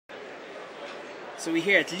So we're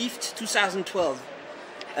here at Lift 2012.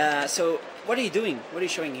 So what are you doing? What are you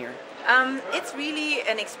showing here? It's really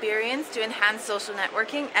an experience to enhance social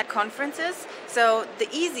networking at conferences. So the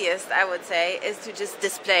easiest, I would say, is to just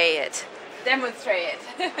display it, demonstrate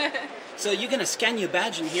it. So you're gonna scan your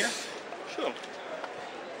badge in here? Sure.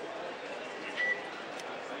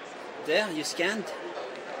 There, you scanned.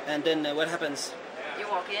 And then what happens? You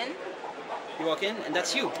walk in. You walk in, and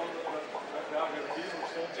that's you.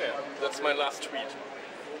 Yeah, that's my last tweet.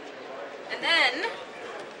 And then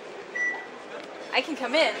I can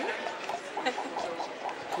come in.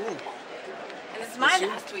 Cool. And this is my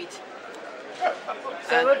last tweet.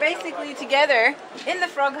 So we're basically together in the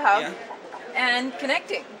Frog Hub and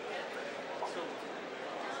connecting.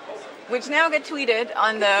 Which now get tweeted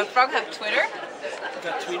on the Frog Hub Twitter.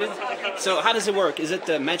 Got tweeted. So how does it work? Is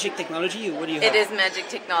it magic technology? What do you have? It is magic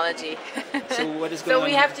technology. So what is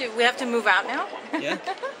going on? So we have to move out now. Yeah.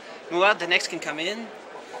 Well, the next can come in.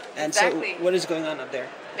 And Exactly. so what is going on up there?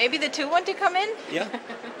 Maybe the two want to come in. Yeah.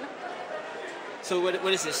 So what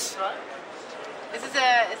is this? This is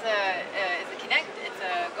a Kinect. It's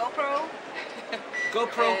a GoPro.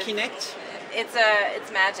 GoPro Kinect.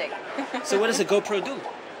 It's magic. So what does a GoPro do?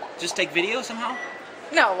 Just take video somehow?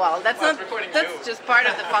 No, well, that's Well, it's not. recording That's you. just part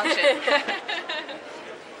of the function.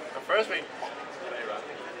 The first week.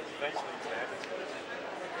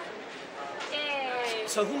 Yay!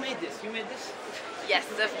 So who made this? You made this? Yes,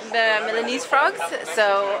 the Milanese frogs.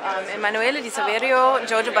 So Emanuele Di Saverio,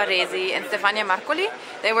 Giorgio Barresi, and Stefania Marcoli.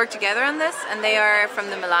 They work together on this, and they are from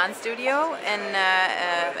the Milan studio.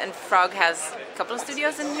 And Frog has a couple of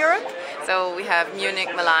studios in Europe. So we have Munich,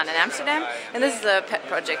 Milan, and Amsterdam. And this is a pet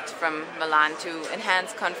project from Milan to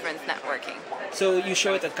enhance conference networking. So you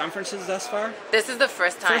show it at conferences thus far? This is the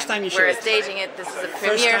first time, First time you show we're it. staging it. This is the First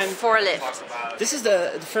premiere time. for Lift. This is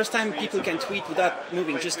the first time people can tweet without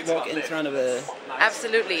moving, just walk in front of a...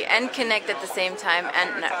 Absolutely, and connect at the same time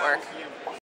and network.